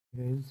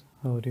Guys,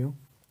 how are you?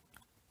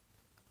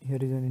 Here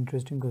is an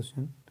interesting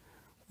question.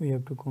 We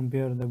have to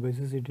compare the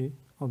basicity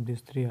of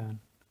these three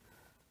ions.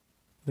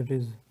 That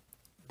is,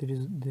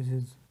 this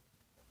is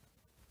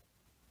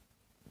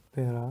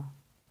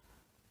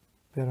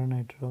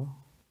para-nitro,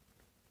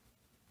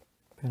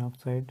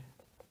 PHENOXIDE.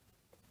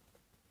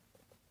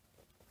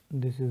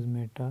 This is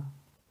meta,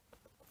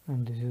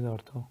 and this is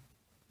ortho.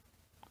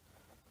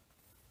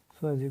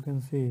 So as you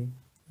can see,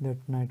 that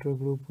nitro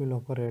group will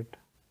operate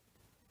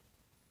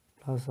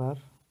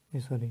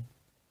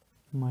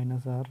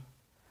minus R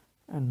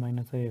and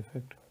minus I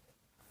effect.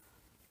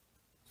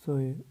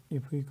 So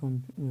if we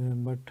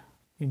but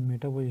in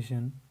meta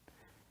position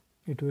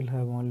it will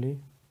have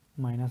only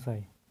minus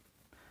I,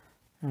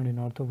 and in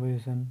ortho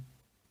position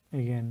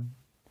again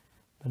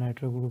the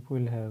nitro group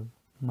will have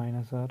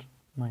minus R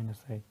minus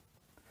I.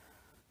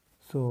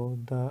 So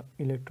the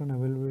electron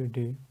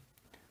availability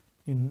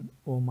in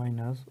O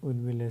minus will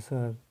be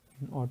lesser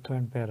in ortho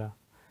and para,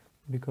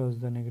 because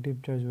the negative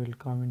charge will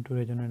come into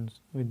resonance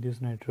with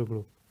this nitro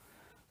group,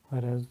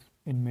 whereas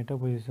in meta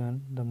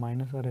position the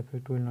minus R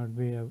effect will not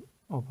be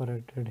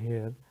operated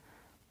here,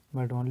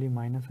 but only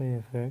minus I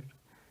effect.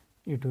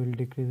 It will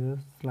decrease a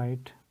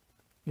slight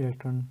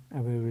electron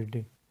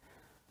availability.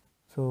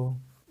 So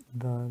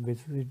the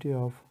basicity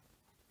of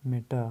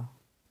meta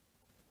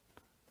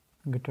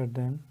greater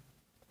than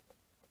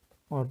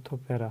ortho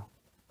para.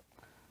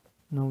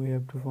 Now we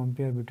have to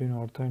compare between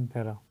ortho and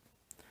para.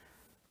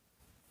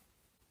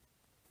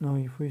 Now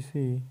if we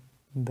see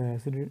the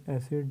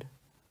acid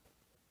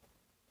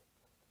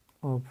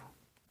of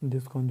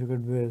this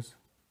conjugate base,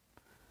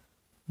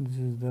 this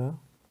is the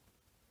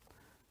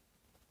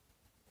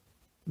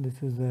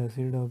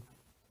acid of,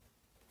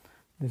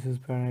 this is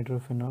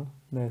para-nitrophenol,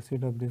 the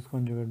acid of this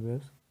conjugate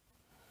base,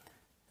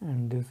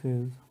 and this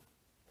is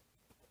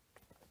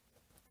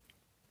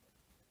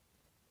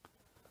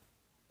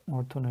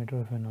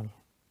ortho-nitrophenol.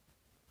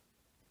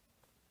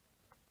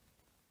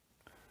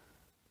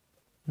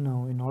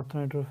 Now in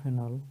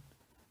ortho-nitrophenol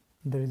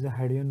there is a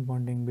hydrogen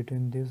bonding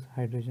between this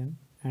hydrogen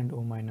and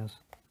O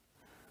minus.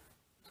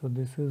 So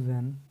this is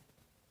an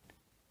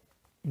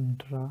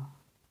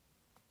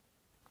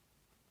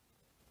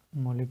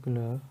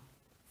intramolecular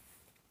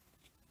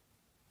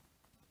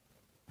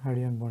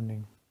hydrogen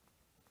bonding,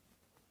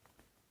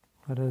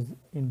 whereas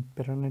in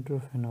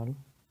para-nitrophenol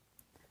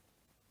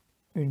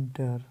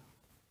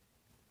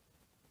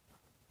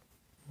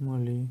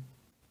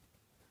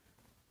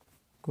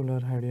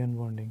intermolecular hydrogen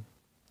bonding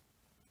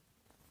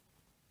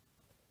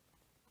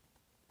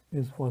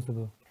is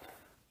possible.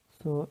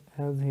 So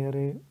as here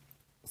a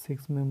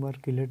 6-member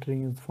chelate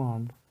ring is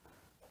formed,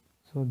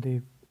 so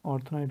the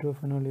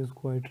ortho-nitrophenol is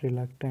quite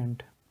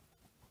reluctant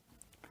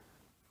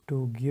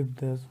to give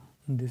this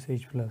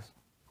H plus,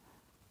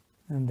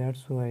 and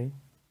that's why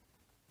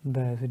the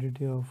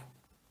acidity of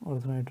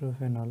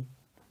ortho-nitrophenol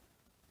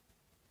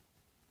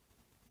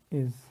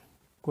is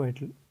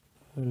quite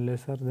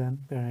lesser than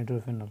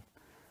para-nitrophenol.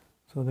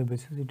 So the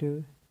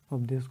basicity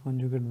of this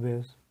conjugate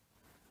base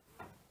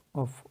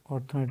of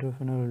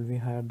ortho-nitrophenol will be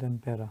higher than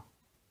para.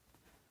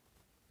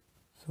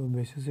 So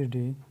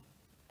basicity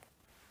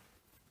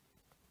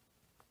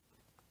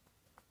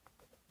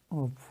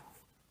of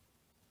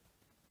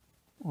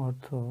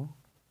ortho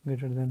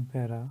greater than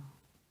para.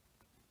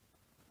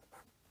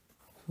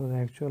 So the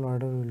actual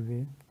order will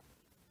be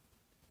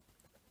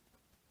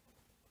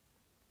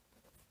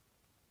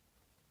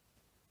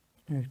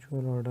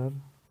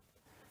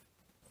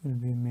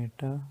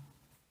meta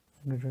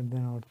greater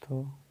than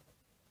ortho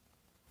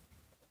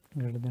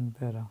greater than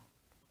para.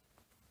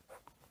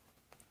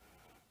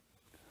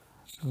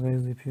 So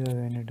guys, if you have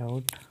any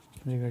doubt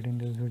regarding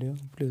this video,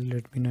 please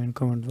let me know in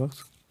comment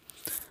box.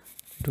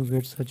 To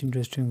get such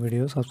interesting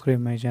videos, subscribe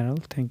my channel.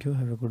 Thank you.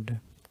 Have a good day.